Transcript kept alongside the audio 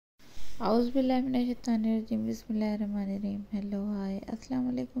Auzubillahiminash-shaytanir-rajeem. Bismillahir-rahmanir-rahim. Hello, hi,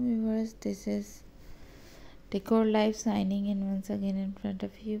 assalamu alaikum viewers. This is Decor Live signing in once again in front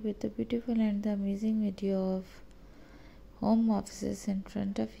of you with the beautiful and the amazing video of home offices in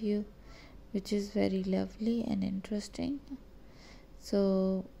front of you, which is very lovely and interesting.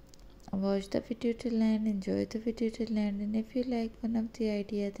 So watch the video till end, enjoy the video till end, and if you like one of the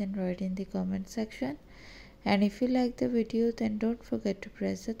idea, then write in the comment section. And if you like the video, then don't forget to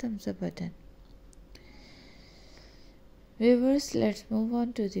press the thumbs up button. Viewers, let's move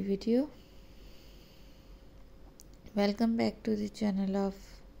on to the video. Welcome back to the channel of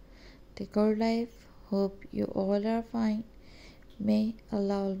Decor Life. Hope you all are fine. May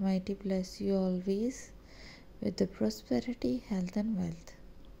Allah Almighty bless you always with the prosperity, health and wealth.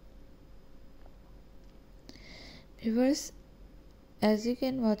 Viewers, as you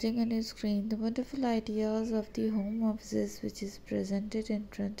can watching on your screen, the wonderful ideas of the home offices which is presented in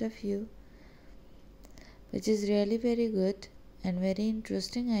front of you, which is really very good and very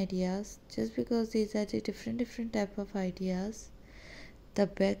interesting ideas, just because these are the different type of ideas. The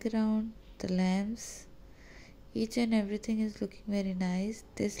background, the lamps, each and everything is looking very nice.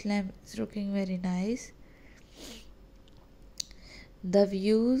 This lamp is looking very nice. The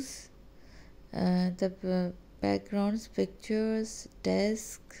views, the backgrounds, pictures,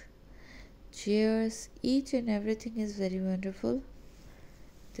 desk, chairs, each and everything is very wonderful.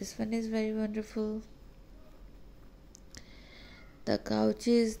 This one is very wonderful. The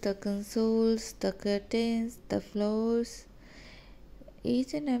couches, the consoles, the curtains, the floors,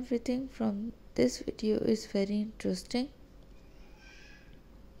 each and everything from this video is very interesting.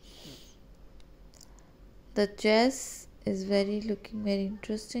 The chairs is looking very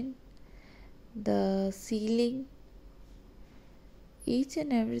interesting. The ceiling, each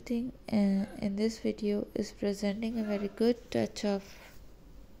and everything in this video is presenting a very good touch of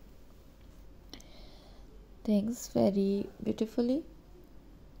things very beautifully.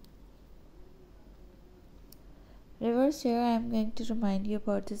 Viewers, here I am going to remind you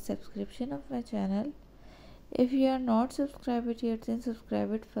about the subscription of my channel. If you are not subscribed yet, then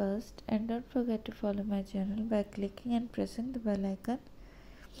subscribe it first, and don't forget to follow my channel by clicking and pressing the bell icon.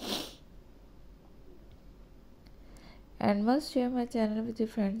 And must share my channel with your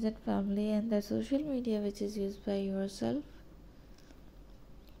friends and family and the social media which is used by yourself.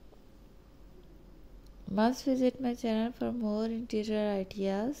 Must visit my channel for more interior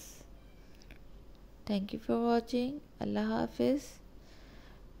ideas. Thank you for watching. Allah Hafiz.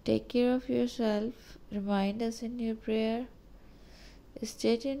 Take care of yourself. Remind us in your prayer.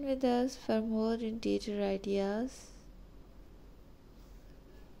 Stay tuned with us for more interior ideas.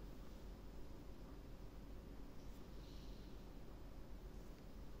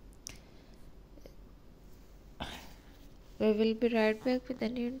 We will be right back with the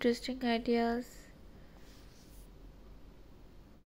new interesting ideas.